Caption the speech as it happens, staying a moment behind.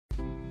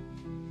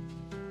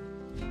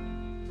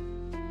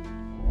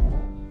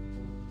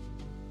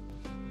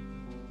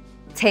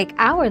Take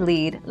our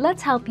lead,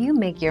 let's help you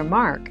make your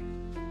mark.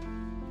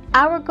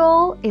 Our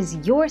goal is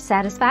your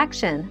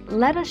satisfaction.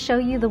 Let us show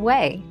you the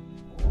way.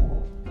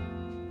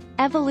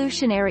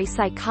 Evolutionary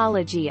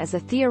psychology is a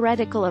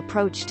theoretical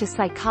approach to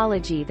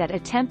psychology that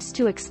attempts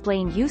to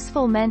explain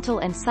useful mental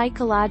and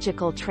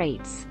psychological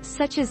traits,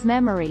 such as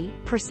memory,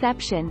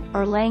 perception,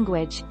 or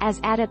language,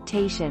 as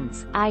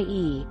adaptations,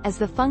 i.e., as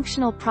the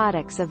functional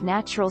products of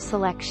natural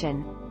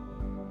selection.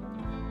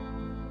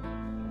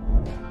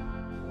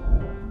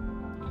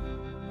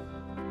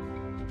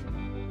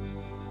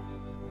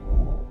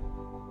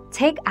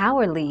 Take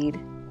our lead.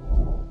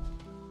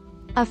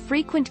 A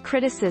frequent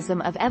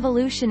criticism of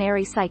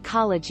evolutionary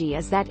psychology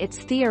is that its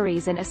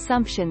theories and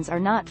assumptions are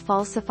not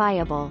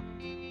falsifiable.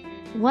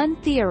 One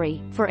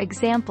theory, for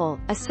example,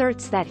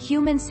 asserts that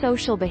human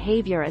social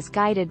behavior is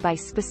guided by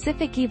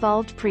specific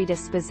evolved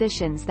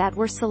predispositions that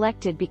were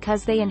selected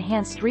because they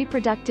enhanced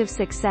reproductive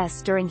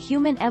success during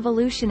human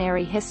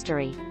evolutionary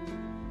history.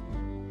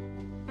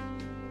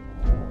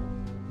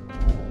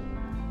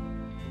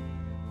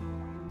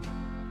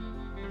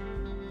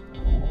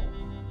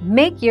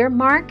 Make your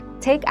mark,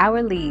 take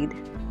our lead.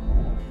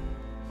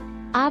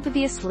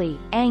 Obviously,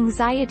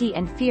 anxiety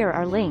and fear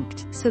are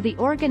linked, so the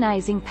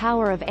organizing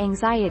power of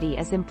anxiety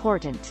is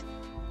important.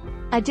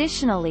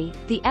 Additionally,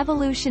 the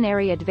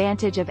evolutionary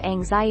advantage of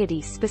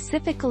anxiety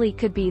specifically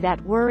could be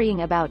that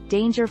worrying about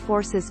danger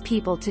forces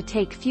people to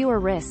take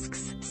fewer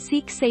risks,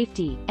 seek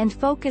safety, and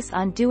focus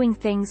on doing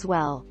things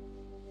well.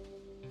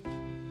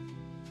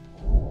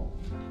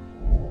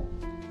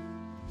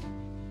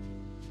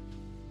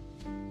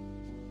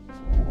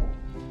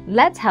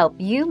 Let's help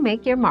you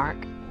make your mark.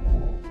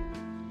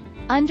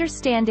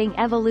 Understanding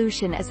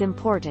evolution is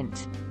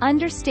important.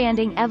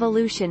 Understanding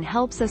evolution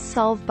helps us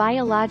solve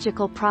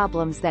biological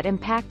problems that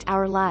impact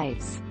our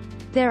lives.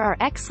 There are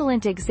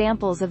excellent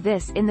examples of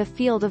this in the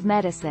field of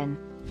medicine.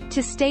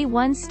 To stay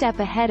one step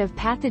ahead of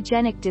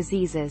pathogenic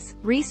diseases,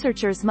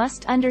 researchers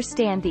must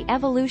understand the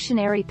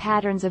evolutionary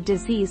patterns of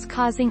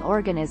disease-causing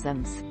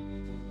organisms.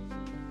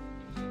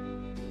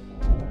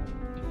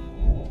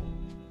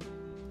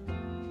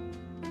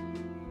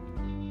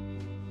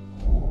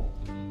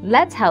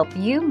 Let's help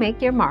you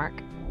make your mark.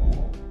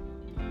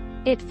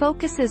 It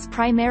focuses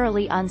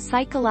primarily on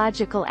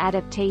psychological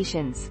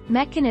adaptations,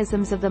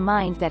 mechanisms of the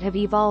mind that have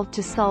evolved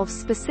to solve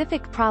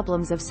specific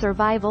problems of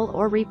survival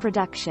or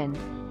reproduction.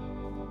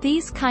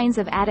 These kinds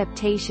of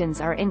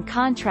adaptations are in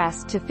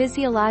contrast to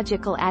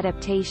physiological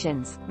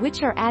adaptations,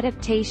 which are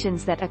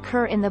adaptations that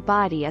occur in the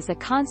body as a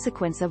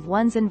consequence of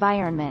one's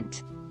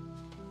environment.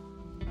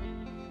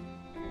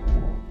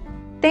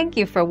 Thank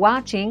you for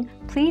watching.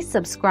 Please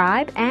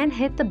subscribe and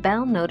hit the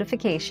bell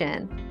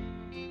notification.